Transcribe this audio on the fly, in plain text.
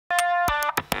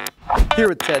Here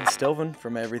with Ted Stoven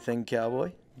from Everything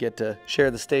Cowboy. Get to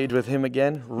share the stage with him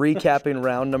again, recapping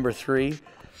round number 3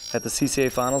 at the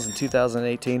CCA Finals in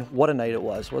 2018. What a night it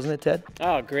was, wasn't it, Ted?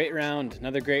 Oh, great round.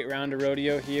 Another great round of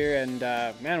rodeo here, and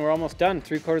man, we're almost done.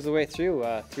 3/4 of the way through.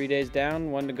 3 days down,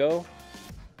 1 to go.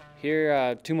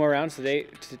 Here, 2 more rounds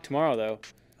tomorrow, though.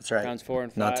 That's right. Rounds 4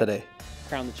 and 5. Not today.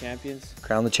 Crown the champions.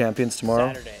 Crown the champions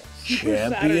tomorrow. Saturday.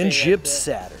 Championship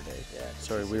Saturday. Yeah,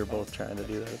 Sorry, we were both trying to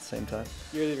do that at the same time.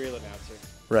 You're the real announcer.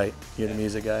 Right, you're the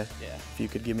music guy. Yeah. If you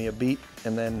could give me a beat,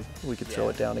 and then we could throw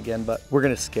it down again, but we're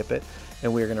going to skip it,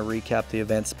 and we're going to recap the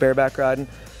events. Bareback riding,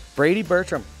 Brady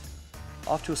Bertram,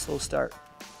 off to a slow start.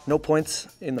 No points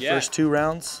in the first 2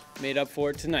 rounds. Made up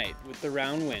for it tonight with the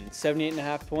round win.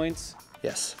 78.5 points.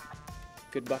 Yes.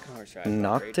 Good bucking horse ride.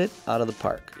 Knocked it out of the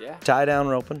park. Yeah. Tie down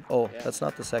roping. Oh, that's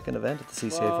not the second event at the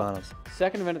CCA Finals.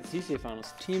 Second event at the CCA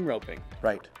Finals, team roping.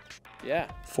 Right. Yeah.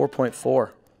 4.4.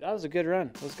 That was a good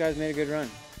run. Those guys made a good run.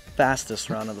 Fastest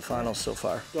run of the finals so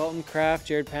far. Dalton Kraft,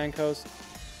 Jared Pankos.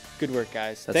 Good work,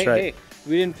 guys. That's right. Hey,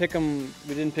 we didn't pick them.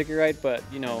 We didn't pick it right, but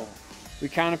you know, we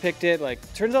kind of picked it. Like,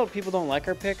 turns out people don't like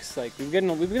our picks. Like, we've been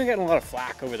getting a lot of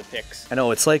flack over the picks. I know,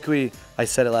 it's like I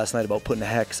said it last night about putting a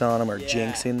hex on them or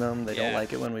jinxing them. They don't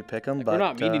like it when we pick them. Like, but we're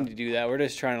not meaning to do that. We're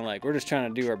just trying to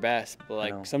do our best. But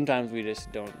like sometimes we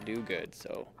just don't do good.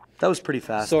 So that was pretty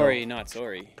fast. Sorry, though. not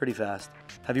sorry. Pretty fast.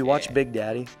 Have you watched Big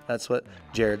Daddy? That's what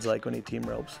Jared's like when he team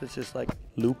ropes. It's just like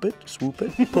loop it, swoop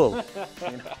it, pull.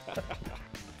 You know?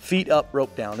 Feet up,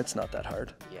 rope down. It's not that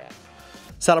hard. Yeah.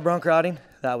 Saddle bronc riding,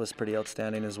 that was pretty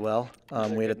outstanding as well.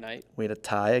 We had a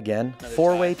tie again.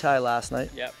 4-way tie last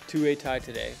night. Yep. 2-way tie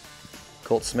today.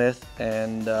 Colt Smith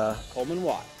and Coleman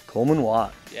Watt. Coleman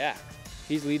Watt. Yeah.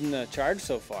 He's leading the charge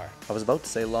so far. I was about to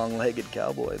say long-legged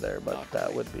cowboy there, but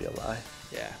that would be a lie.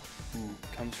 Yeah.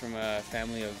 Comes from a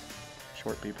family of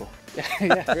short people.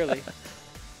 Yeah, really.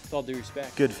 With all due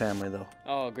respect. Good family, though.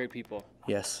 Oh, great people.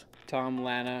 Yes. Tom,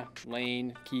 Lana,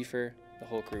 Lane, Kiefer, the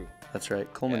whole crew. That's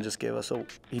right. Coleman just gave us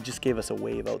a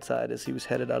wave outside as he was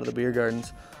headed out of the beer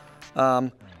gardens.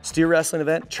 Steer wrestling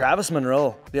event, Travis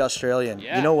Monroe, the Australian.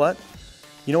 Yeah. You know what?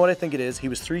 You know what I think it is? He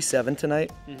was 3-7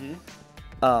 tonight.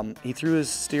 He threw his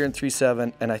steer in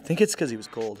 3-7, and I think it's because he was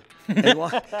cold.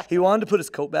 He wanted to put his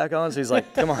coat back on, so he's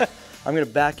like, come on, I'm going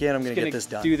to back in, I'm going to get this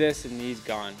done. Do this, and he's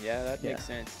gone. Yeah, that makes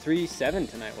sense. 3-7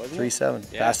 tonight, wasn't it? 3-7.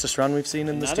 Fastest run we've seen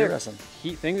in the steer wrestling.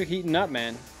 Things are heating up,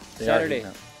 man. They Saturday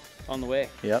on the way.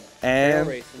 Yep.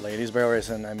 And ladies barrel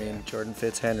racing. I mean, Jordan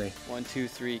Fitz-Henry. 1, 2,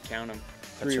 3, count them.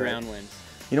 3 round wins.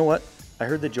 You know what? I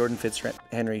heard that Jordan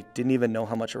Fitz-Henry didn't even know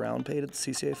how much a round paid at the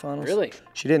CCA Finals. Really?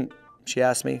 She didn't. She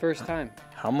asked me. First time.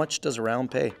 How much does a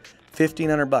round pay?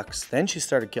 $1,500. Then she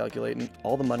started calculating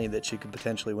all the money that she could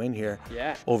potentially win here.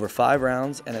 Yeah. Over 5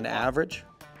 rounds and an average.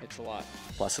 It's a lot.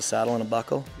 Plus a saddle and a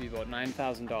buckle. It'd be about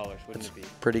 $9,000, wouldn't it be?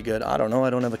 Pretty good. I don't know. I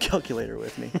don't have a calculator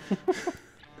with me.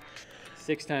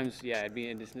 6 times, yeah, it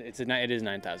is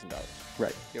 $9,000.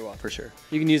 Right. You're welcome. For sure.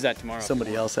 You can use that tomorrow.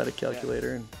 Somebody else had a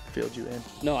calculator and filled you in.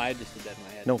 No, I just did that in my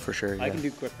head. No, for sure. I can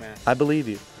do quick math. I believe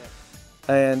you.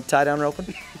 Yeah. And tie down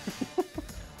roping.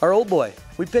 Our old boy.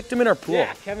 We picked him in our pool.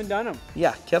 Yeah, Kevin Dunham.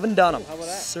 Yeah, Kevin Dunham. How about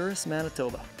that? Souris,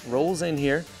 Manitoba. Rolls in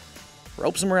here,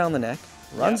 ropes him around the neck,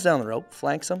 runs down the rope,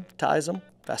 flanks him, ties him,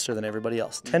 faster than everybody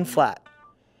else. 10 flat.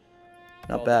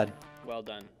 Not bad. Well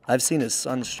done. I've seen his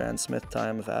son, Strand Smith, tie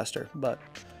him faster, but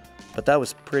that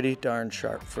was pretty darn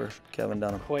sharp for Kevin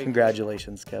Dunham.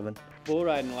 Congratulations, Kevin. Bull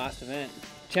ride in the last event.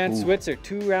 Chance Switzer,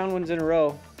 2 round wins in a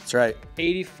row. That's right.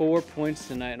 84 points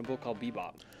tonight in a bull called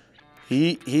Bebop.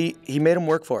 He made him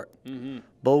work for it.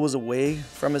 Bull was away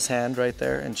from his hand right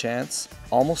there, and Chance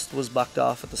almost was bucked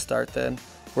off at the start then.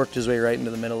 Worked his way right into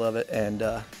the middle of it and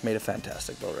made a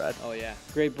fantastic bull ride. Oh, yeah.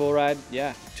 Great bull ride.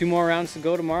 Yeah. 2 more rounds to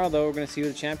go tomorrow, though. We're going to see who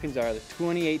the champions are. The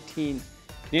 2018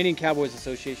 Canadian Cowboys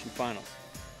Association Finals.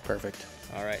 Perfect.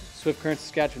 All right. Swift Current,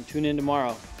 Saskatchewan. Tune in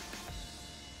tomorrow.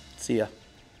 See ya.